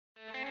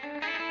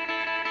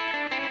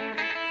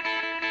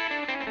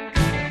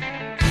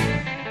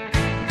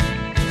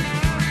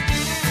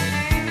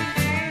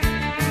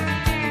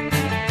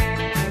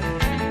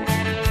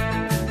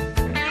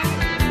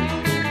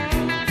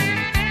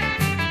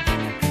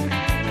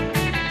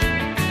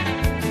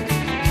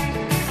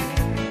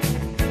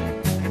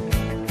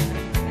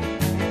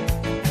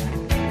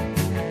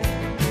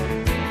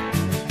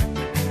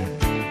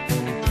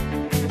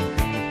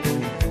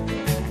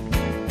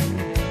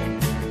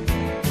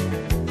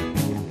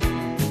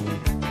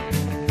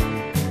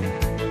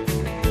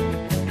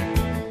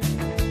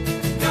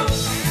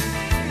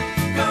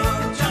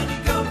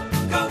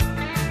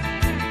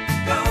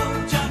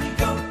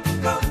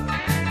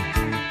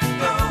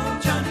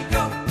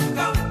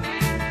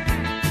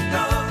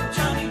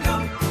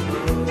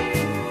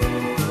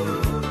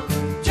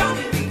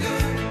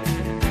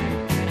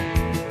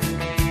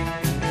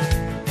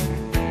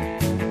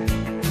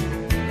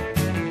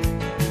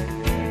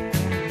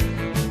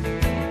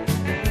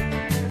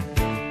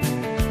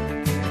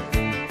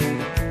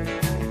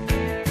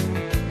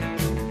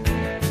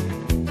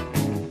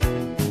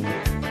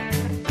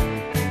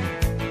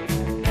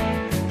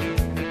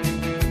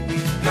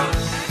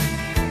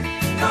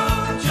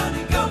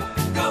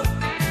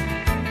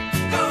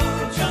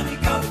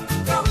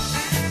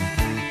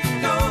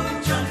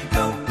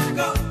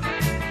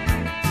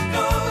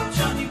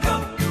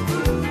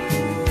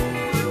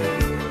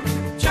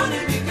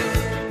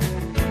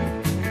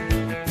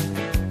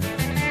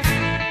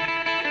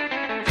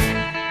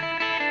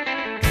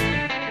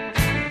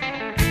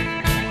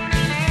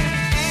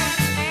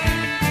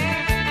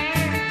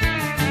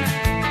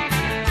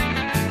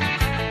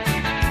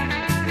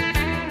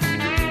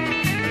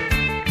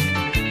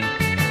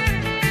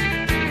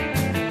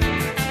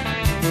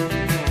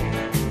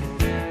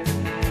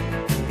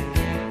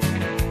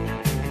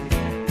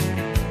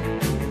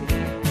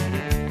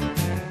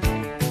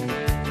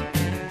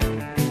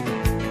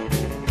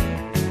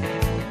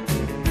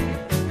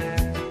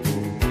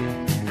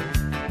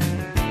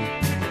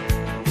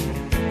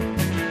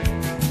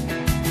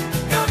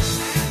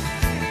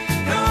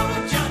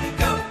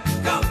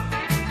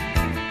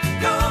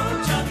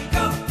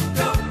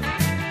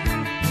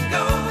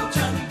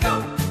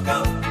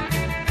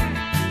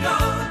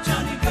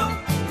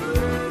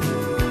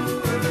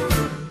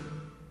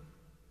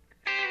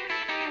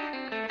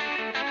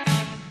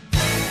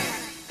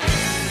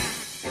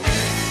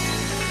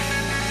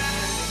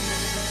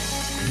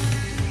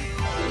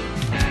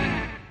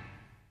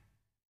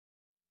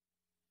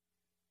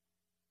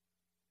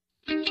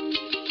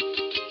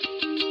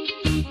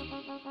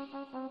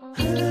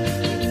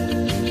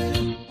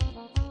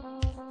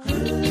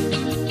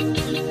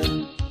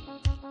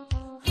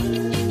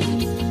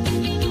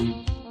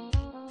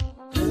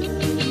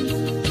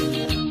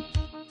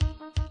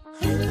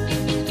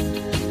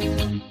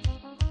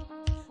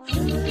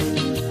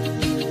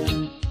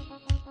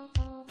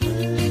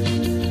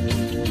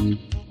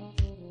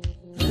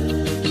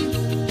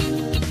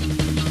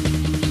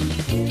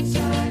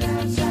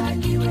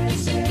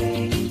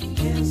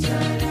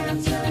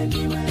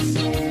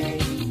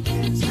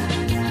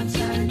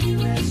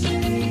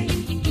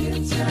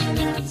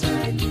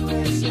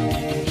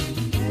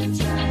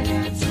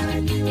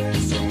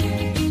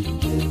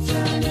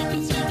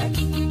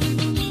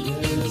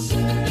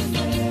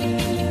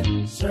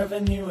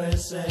Serving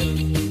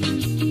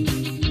USA.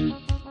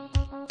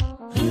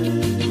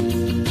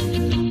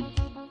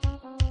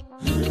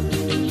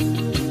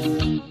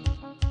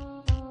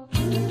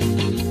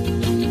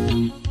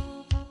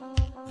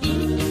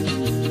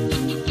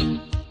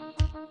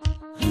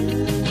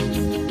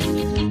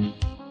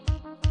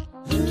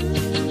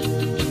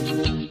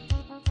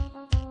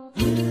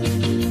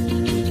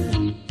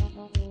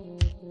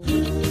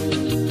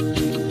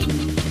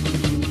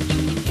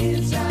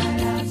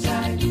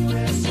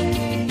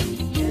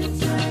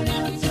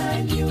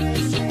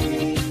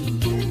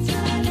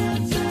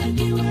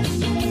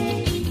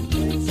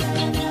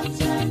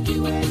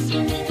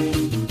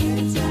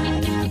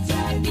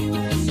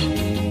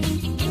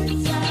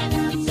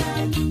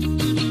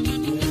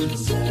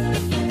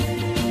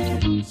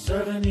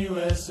 Serving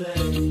USA.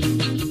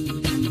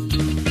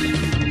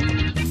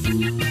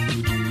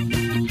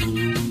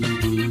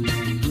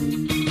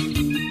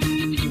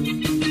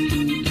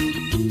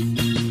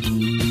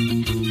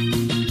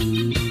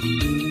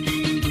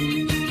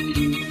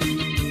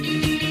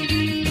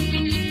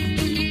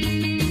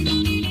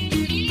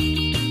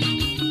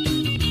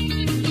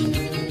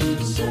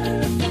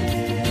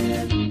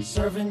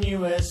 Serving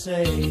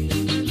USA.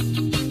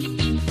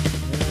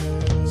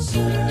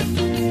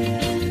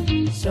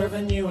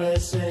 Serving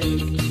USA.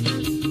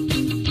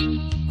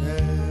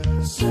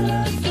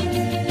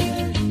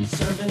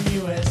 Serving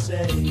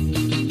USA.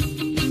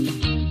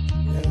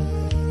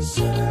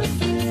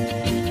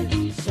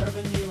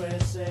 Serving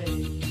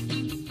USA.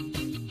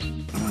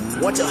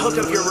 Want to hook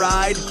up your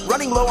ride?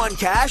 Running low on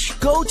cash?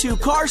 Go to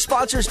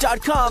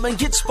carsponsors.com and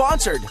get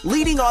sponsored.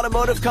 Leading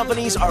automotive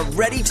companies are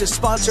ready to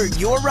sponsor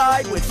your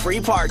ride with free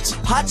parts.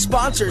 Hot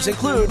sponsors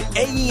include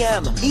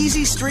AEM,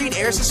 Easy Street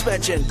Air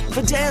Suspension,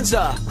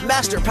 Fidanza,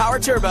 Master Power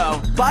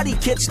Turbo,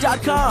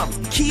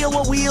 BodyKits.com,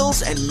 Kiowa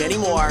Wheels, and many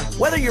more.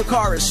 Whether your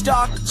car is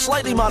stock,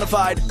 slightly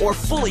modified, or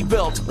fully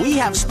built, we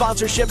have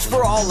sponsorships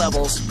for all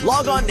levels.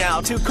 Log on now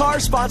to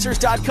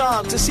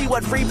carsponsors.com to see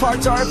what free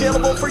parts are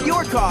available for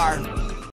your car.